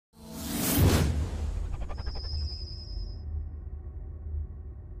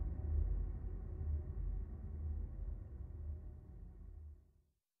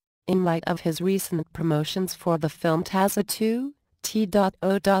In light of his recent promotions for the film T.O.P,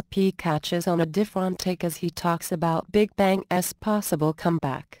 T.O.P catches on a different take as he talks about Bigbang's possible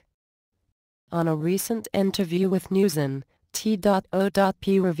comeback. On a recent interview with Newsin,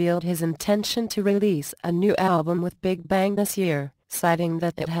 T.O.P revealed his intention to release a new album with Bigbang this year, citing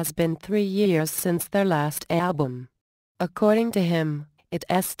that it has been 3 years since their last album. According to him,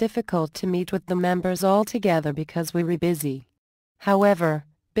 it's difficult to meet with the members all together because we were busy. However,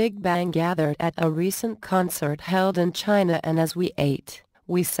 Bigbang gathered at a recent concert held in China, and as we ate,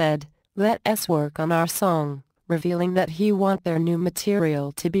 we said, "Let's work on our song," revealing that he wants their new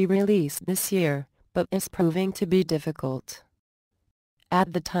material to be released this year, but it's proving to be difficult.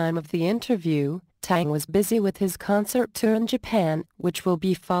 At the time of the interview, Tang was busy with his concert tour in Japan, which will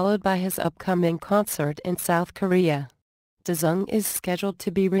be followed by his upcoming concert in South Korea. Taesung is scheduled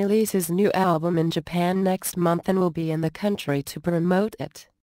to release his new album in Japan next month and will be in the country to promote it.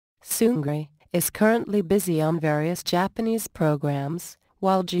 Seungri is currently busy on various Japanese programs,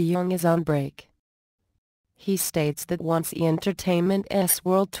 while Ji-young is on break. He states that once the Entertainment's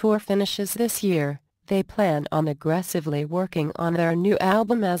world tour finishes this year, they plan on aggressively working on their new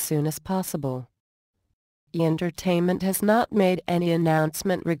album as soon as possible. The Entertainment has not made any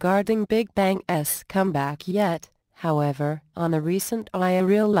announcement regarding Bigbang's comeback yet. However, on a recent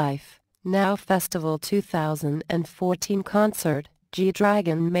Real Life Now Festival 2014 concert,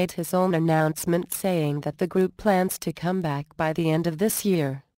 G-Dragon made his own announcement saying that the group plans to come back by the end of this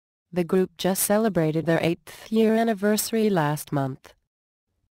year. The group just celebrated their 8th year anniversary last month.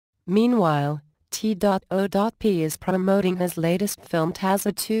 Meanwhile, T.O.P is promoting his latest film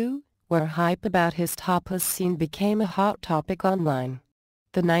T.O.P, where hype about his topless scene became a hot topic online.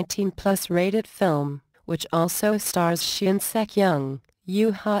 The 19+ rated film, which also stars Shin Sek-young,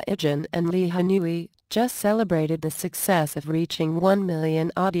 Yoo Ha-ijin and Lee Ha-neui, just celebrated the success of reaching 1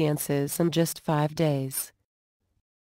 million audiences in just 5 days.